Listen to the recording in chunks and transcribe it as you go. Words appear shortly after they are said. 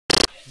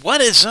What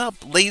is up,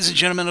 ladies and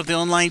gentlemen of the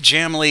online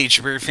Jamily?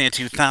 JamiroFan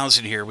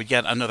 2000 here. We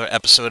got another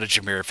episode of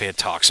JamiroFan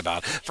Talks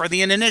About. For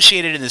the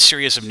uninitiated in this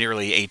series of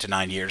nearly 8 to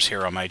 9 years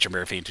here on my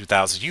JamiroFan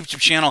 2000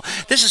 YouTube channel,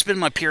 this has been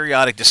my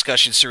periodic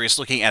discussion series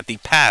looking at the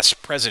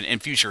past, present,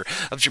 and future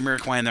of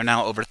Jamiroquai, and they're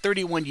now over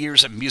 31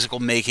 years of musical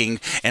making,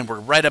 and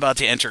we're right about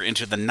to enter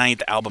into the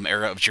 9th album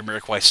era of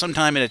Jamiroquai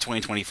sometime in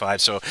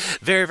 2025, so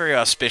very, very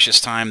auspicious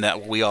time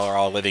that we are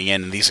all living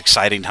in these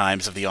exciting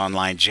times of the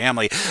online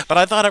Jamily. But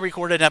I thought I'd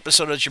record an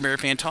episode of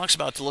JamiroFan Talks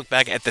About to look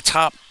back at the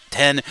top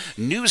 10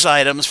 news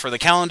items for the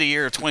calendar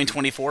year of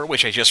 2024,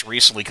 which I just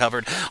recently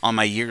covered on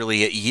my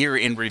yearly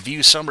year-in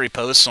review summary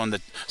posts on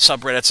the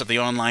subreddits of the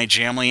online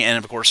Jamily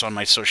and, of course, on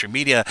my social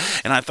media.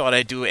 And I thought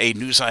I'd do a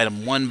news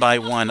item one by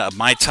one of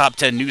my top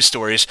 10 news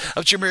stories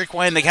of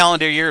Jamiroquai in the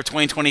calendar year of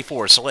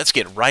 2024. So let's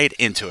get right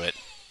into it.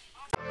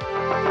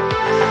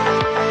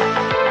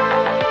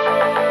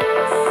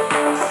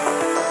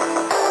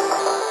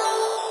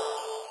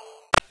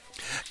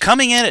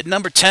 Coming in at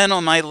number 10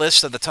 on my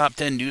list of the top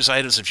 10 news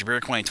items of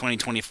Jamiroquai in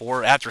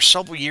 2024, after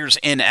several years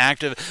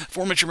inactive,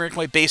 former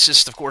Jamiroquai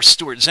bassist, of course,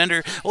 Stuart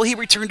Zender, well, he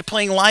returned to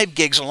playing live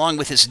gigs along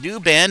with his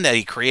new band that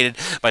he created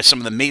by some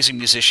of the amazing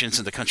musicians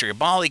in the country of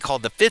Bali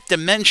called the Fifth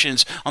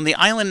Dimensions on the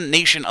island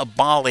nation of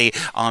Bali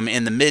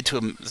in the mid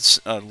to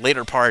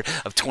later part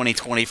of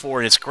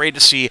 2024. And it's great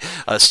to see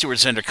Stuart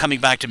Zender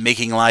coming back to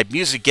making live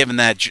music, given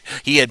that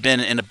he had been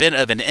in a bit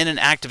of an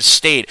inactive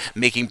state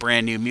making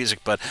brand new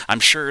music. But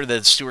I'm sure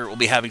that Stuart will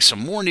be having some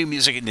more new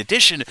music in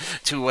addition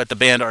to what the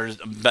band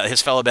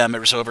his fellow band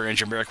members over in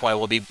Jamiroquai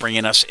will be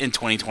bringing us in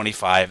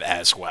 2025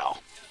 as well.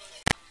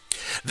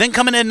 Then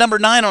coming in number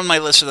 9 on my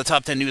list of the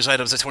top 10 news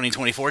items of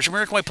 2024,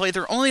 Jamiroquai played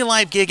their only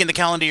live gig in the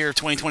calendar year of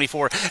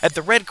 2024 at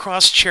the Red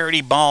Cross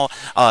Charity Ball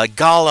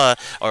Gala,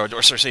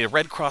 or sorry,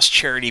 Red Cross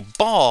Charity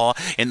Ball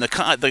in the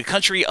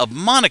country of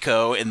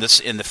Monaco in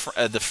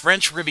the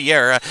French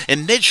Riviera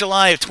in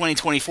mid-July of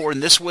 2024,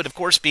 and this would, of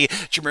course, be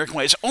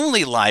Jamiroquai's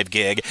only live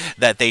gig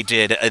that they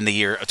did in the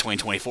year of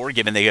 2024,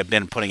 given they have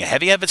been putting a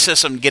heavy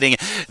emphasis on getting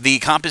the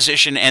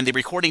composition and the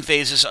recording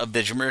phases of the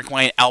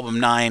Jamiroquai album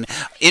 9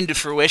 into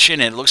fruition,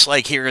 and it looks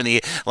like here in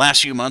the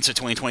last few months of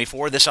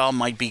 2024, this album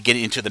might be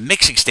getting into the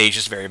mixing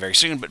stages very, very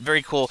soon, but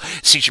very cool to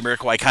see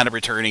Jamiroquai kind of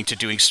returning to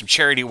doing some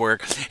charity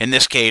work, in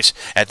this case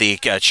at the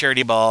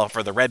charity ball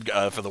for the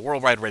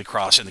Worldwide Red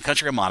Cross in the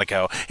country of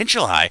Monaco in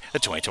July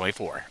of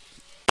 2024.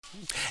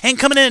 And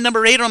coming in at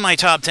number 8 on my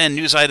top 10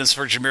 news items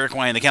for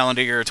Jamiroquai in the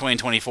calendar year of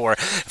 2024,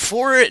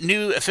 4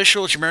 new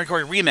official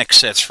Jamiroquai remix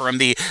sets from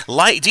the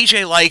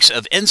DJ likes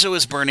of Enzo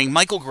is Burning,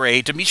 Michael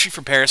Gray, Dimitri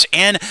from Paris,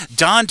 and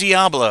Don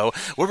Diablo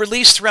were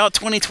released throughout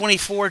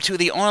 2024 to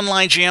the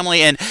online Jamily,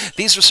 and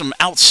these are some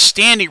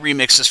outstanding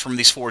remixes from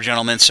these 4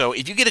 gentlemen. So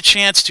if you get a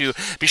chance to,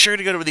 be sure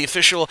to go to the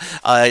official,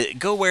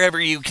 go wherever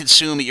you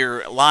consume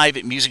your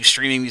live music,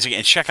 streaming music,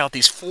 and check out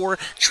these 4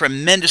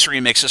 tremendous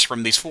remixes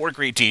from these 4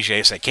 great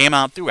DJs that came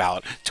out throughout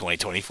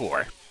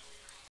 2024.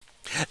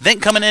 Then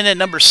coming in at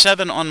number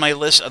 7 on my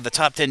list of the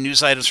top 10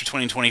 news items for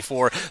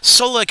 2024,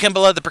 Sola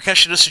Kimbala, the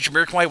percussionist of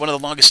Jamiroquai, one of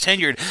the longest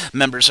tenured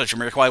members of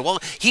Jamiroquai. Well,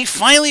 he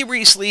finally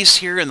released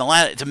here in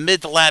the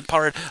mid to lat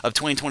part of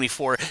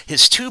 2024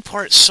 his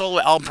 2-part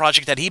solo album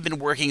project that he'd been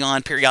working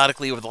on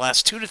periodically over the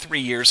last 2 to 3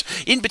 years,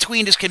 in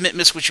between his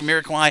commitments with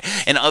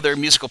Jamiroquai and other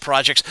musical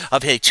projects,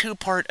 of a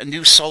 2-part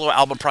new solo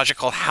album project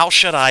called How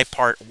Should I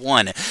Part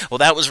 1. Well,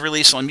 that was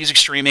released on music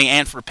streaming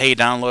and for paid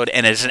download,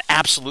 and it is an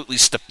absolutely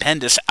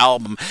stupendous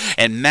album.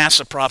 And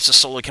massive props to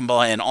Sola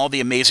Kimbala and all the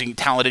amazing,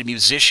 talented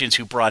musicians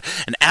who brought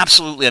an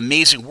absolutely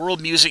amazing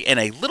world music and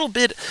a little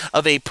bit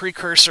of a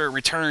precursor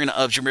return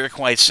of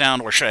Jamiroquai's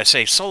sound, or should I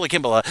say Sola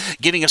Kimbala,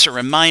 giving us a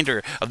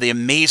reminder of the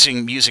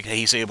amazing music that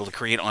he's able to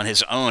create on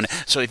his own.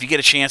 So if you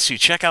get a chance to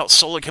check out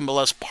Sola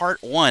Kimbala's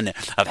Part 1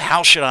 of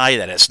How Should I,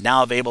 that is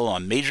now available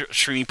on major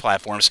streaming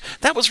platforms,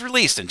 that was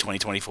released in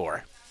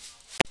 2024.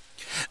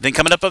 Then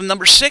coming up on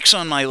number 6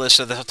 on my list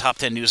of the top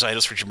 10 news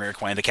items for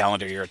Jamiroquai in the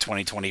calendar year of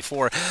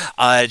 2024,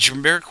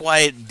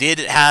 Jamiroquai did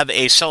have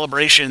a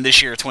celebration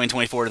this year of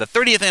 2024, the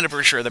 30th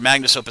anniversary of the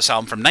Magnus Opus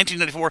album from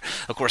 1994.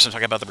 Of course, I'm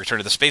talking about the Return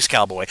of the Space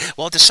Cowboy.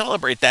 Well, to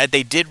celebrate that,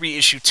 they did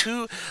reissue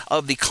 2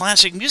 of the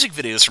classic music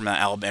videos from that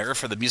album era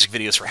for the music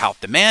videos for Half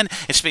the Man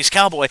and Space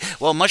Cowboy.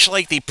 Well, much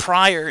like the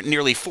prior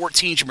nearly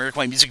 14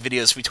 Jamiroquai music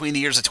videos between the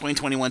years of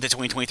 2021 to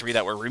 2023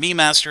 that were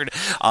remastered,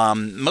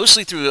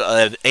 mostly through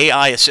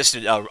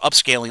AI-assisted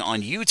upscaling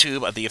on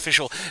YouTube of the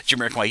official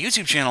Jamiroquai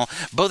YouTube channel,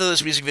 both of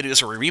those music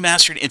videos were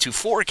remastered into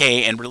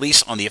 4K and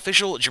released on the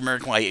official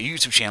Jamiroquai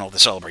YouTube channel to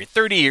celebrate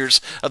 30 years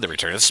of the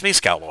Return of the Space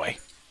Cowboy.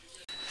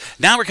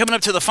 Now we're coming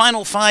up to the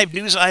final 5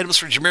 news items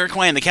for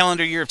Jamiroquai in the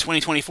calendar year of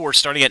 2024,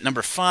 starting at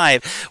number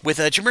 5, with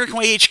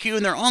Jamiroquai HQ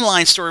and their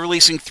online store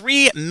releasing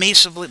 3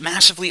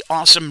 massively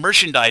awesome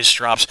merchandise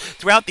drops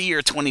throughout the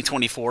year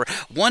 2024.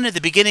 One at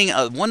the beginning,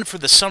 one for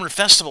the summer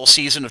festival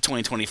season of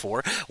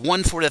 2024,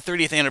 one for the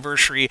 30th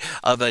anniversary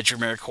of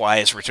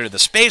Jamiroquai's Return of the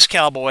Space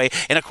Cowboy,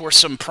 and of course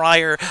some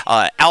prior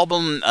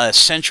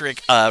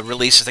album-centric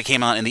releases that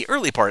came out in the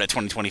early part of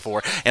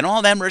 2024. And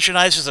all that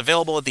merchandise is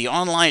available at the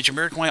online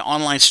Jamiroquai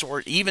online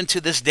store, even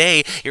to this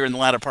day here in the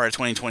latter part of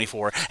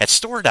 2024 at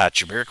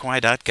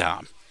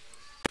store.Jamiroquai.com.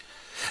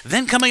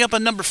 Then coming up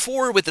on number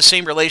 4 with the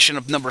same relation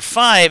of number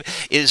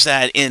 5 is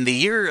that in the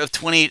year of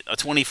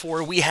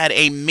 2024 we had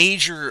a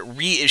major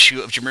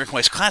reissue of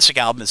Jamiroquai's classic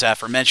album, as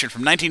aforementioned,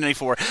 from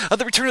 1994, of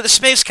The Return of the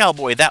Space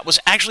Cowboy. That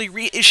was actually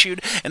reissued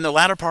in the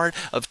latter part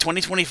of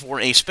 2024,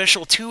 a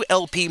special 2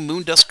 LP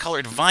Moondust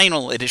colored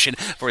vinyl edition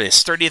for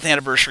its 30th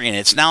anniversary, and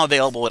it's now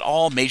available at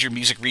all major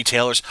music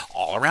retailers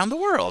all around the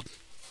world.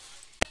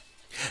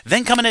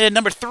 Then coming in at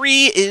number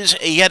 3 is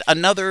yet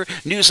another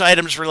news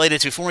items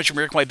related to former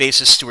Jamiroquai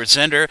bassist Stuart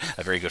Zender,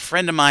 a very good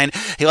friend of mine.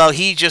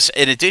 He just,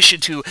 in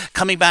addition to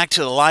coming back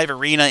to the live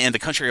arena in the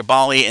country of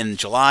Bali in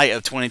July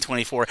of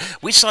 2024,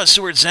 we saw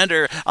Stuart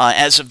Zender,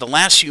 as of the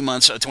last few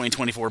months of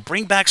 2024,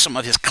 bring back some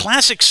of his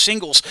classic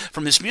singles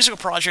from his musical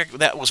project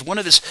that was one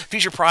of his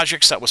future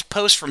projects that was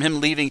post from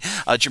him leaving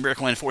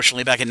Jamiroquai,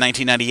 unfortunately, back in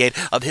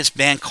 1998, of his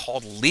band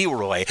called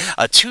Leroy.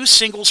 2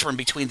 singles from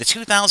between the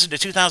 2000 to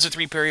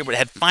 2003 period where it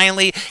had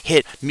finally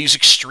hit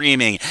music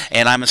streaming,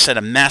 and I'm going to send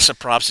a massive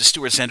props to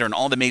Stuart Zender and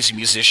all the amazing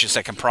musicians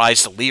that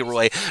comprise the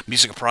Leroy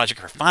musical project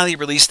for finally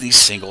releasing these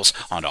singles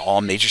onto all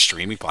major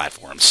streaming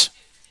platforms.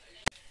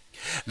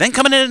 Then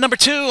coming in at number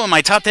 2 on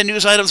my top 10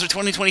 news items of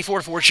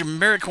 2024 for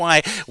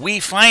Jamiroquai, we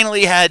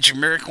finally had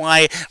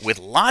Jamiroquai with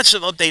lots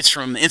of updates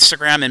from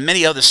Instagram and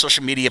many other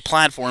social media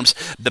platforms.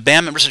 The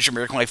band members of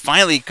Jamiroquai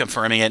finally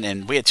confirming it,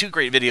 and we had 2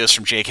 great videos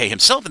from JK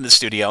himself in the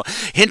studio,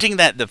 hinting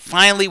that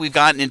finally we've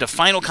gotten into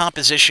final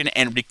composition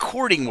and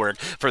recording work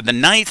for the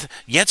 9th,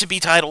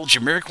 yet-to-be-titled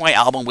Jamiroquai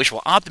album, which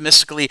will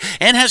optimistically,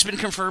 and has been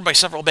confirmed by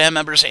several band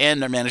members and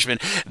their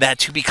management, that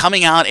to be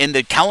coming out in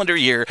the calendar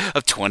year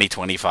of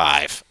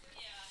 2025.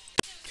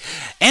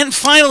 And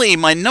finally,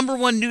 my number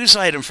 1 news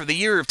item for the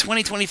year of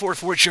 2024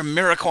 for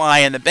Jamiroquai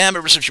and the band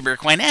members of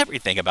Jamiroquai and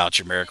everything about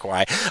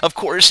Jamiroquai, of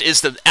course,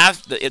 is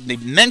they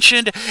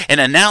mentioned and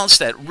announced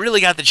that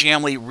really got the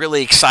Jamily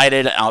really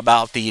excited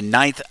about the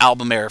 9th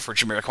album era for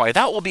Jamiroquai.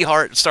 That will be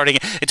starting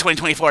in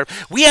 2024.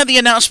 We have the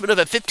announcement of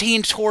a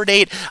 15 tour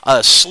date,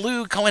 a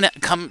slew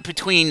come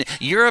between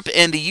Europe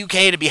and the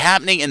UK to be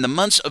happening in the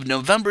months of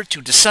November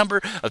to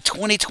December of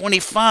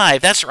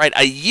 2025. That's right,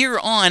 a year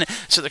on,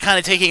 so they're kind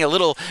of taking a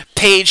little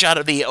page out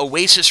of the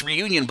Oasis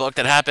reunion book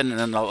that happened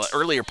in the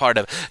earlier part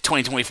of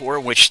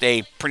 2024, which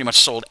they pretty much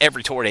sold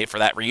every tour date for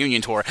that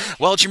reunion tour.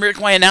 Well,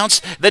 Jamiroquai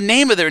announced the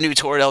name of their new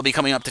tour that will be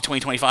coming up to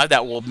 2025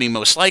 that will be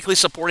most likely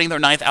supporting their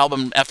 9th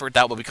album effort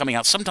that will be coming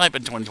out sometime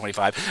in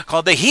 2025,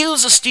 called the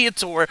Heels of Steel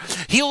Tour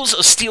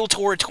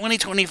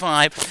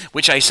 2025,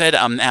 which I said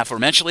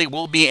aforementionedly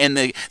will be in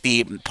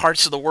the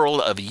parts of the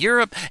world of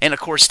Europe and, of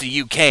course,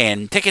 the UK.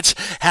 And tickets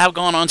have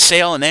gone on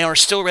sale, and they are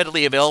still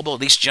readily available.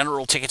 At least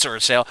general tickets are on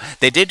sale.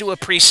 They did do a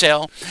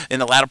pre-sale in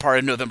the latter part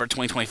of November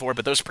 2024,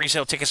 but those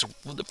pre-sale tickets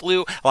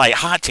flew like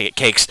hot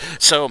cakes.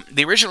 So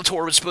the original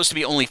tour was supposed to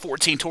be only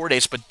 14 tour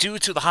dates, but due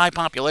to the high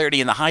popularity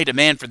and the high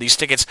demand for these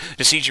tickets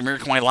to see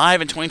Jamiroquai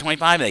live in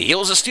 2025, the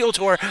Heels of Steel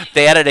Tour,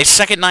 they added a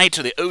second night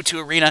to the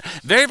O2 Arena,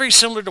 very, very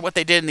similar to what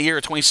they did in the year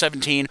of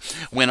 2017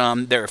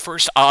 when their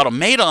first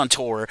Automaton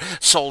tour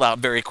sold out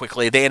very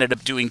quickly. They ended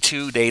up doing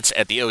 2 dates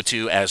at the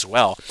O2 as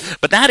well.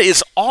 But that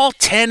is all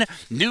 10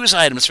 news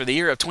items for the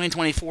year of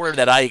 2024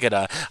 that I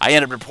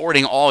ended up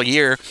reporting all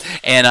year,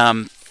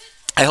 and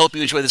I hope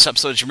you enjoyed this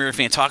episode of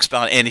JamiroFan Talks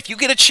About, and if you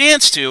get a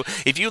chance to,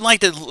 if you'd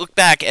like to look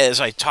back, as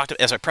I prefaced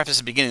at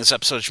the beginning of this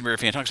episode of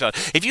JamiroFan Talks About,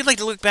 if you'd like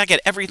to look back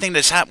at everything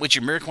that's happened with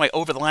Jamiroquai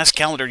over the last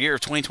calendar year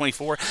of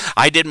 2024,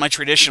 I did my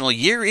traditional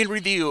year in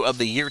review of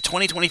the year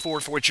 2024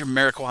 for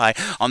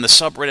Jamiroquai on the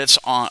subreddits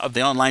of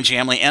the online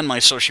Jamily and my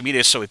social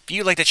media. So if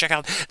you'd like to check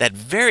out that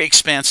very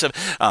expansive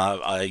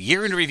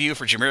year in review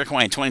for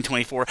Jamiroquai in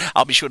 2024,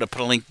 I'll be sure to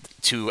put a link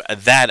to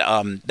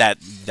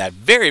that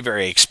very,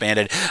 very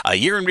expanded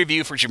year in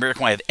review for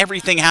Jamiroquai of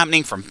everything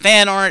happening from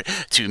fan art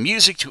to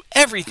music to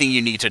everything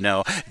you need to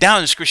know down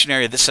in the description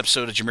area of this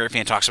episode of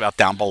JamiroFan Talks About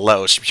down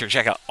below. So be sure to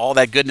check out all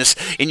that goodness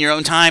in your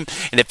own time.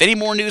 And if any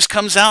more news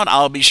comes out,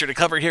 I'll be sure to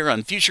cover it here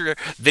on future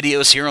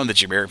videos here on the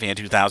JamiroFan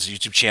 2000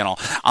 YouTube channel.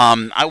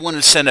 I want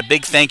to send a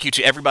big thank you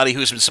to everybody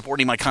who's been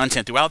supporting my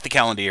content throughout the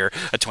calendar year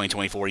of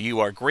 2024. You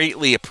are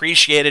greatly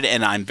appreciated,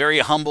 and I'm very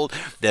humbled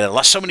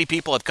that so many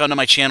people have come to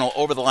my channel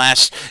over the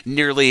last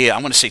nearly, I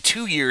want to say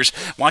 2 years,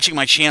 watching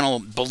my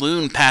channel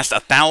balloon past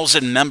 1,000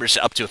 members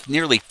up to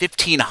nearly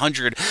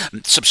 1,500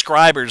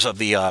 subscribers of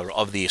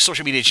the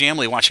social media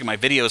Jamily watching my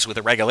videos with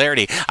a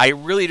regularity. I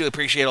really do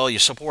appreciate all your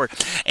support,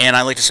 and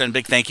I'd like to send a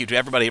big thank you to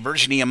everybody at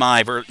Virgin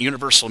EMI,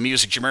 Universal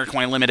Music,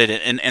 Jamiroquai Limited,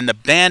 and the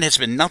band has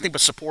been nothing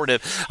but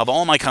supportive of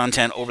all my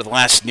content over the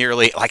last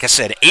nearly, like I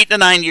said, 8 to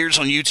 9 years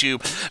on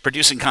YouTube,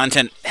 producing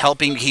content,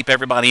 helping keep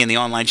everybody in the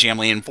online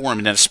Jamily informed,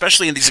 and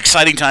especially in these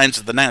exciting times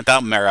of the 9th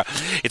album era.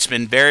 It's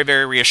been very,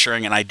 very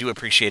reassuring, and I do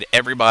appreciate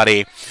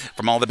everybody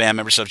from all the band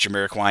members of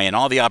Jamiroquai and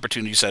all the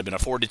opportunities that have been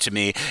afforded to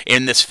me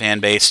in this fan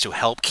base to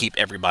help keep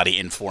everybody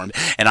informed.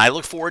 And I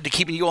look forward to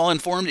keeping you all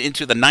informed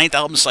into the 9th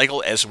album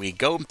cycle as we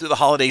go through the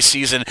holiday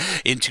season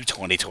into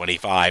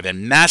 2025.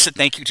 And massive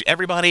thank you to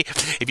everybody.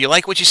 If you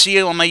like what you see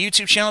on my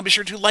YouTube channel, be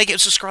sure to like it,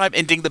 subscribe,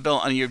 and ding the bell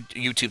on your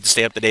YouTube to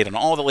stay up to date on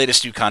all the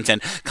latest new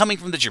content coming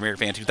from the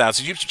JamiroFan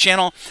 2000 YouTube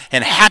channel.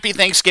 And happy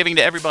Thanksgiving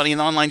to everybody in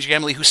the online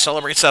Jamily who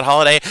celebrates that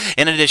holiday,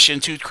 in addition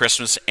to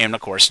Christmas and,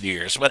 of course, New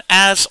Year's. But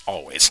as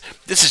always,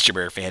 this is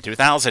JamiroFan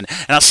 2000,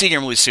 and I'll see you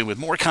really soon with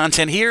more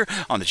content here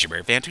on the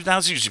JamiroFan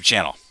 2000 YouTube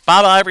channel.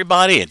 Bye-bye,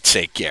 everybody, and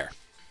take care.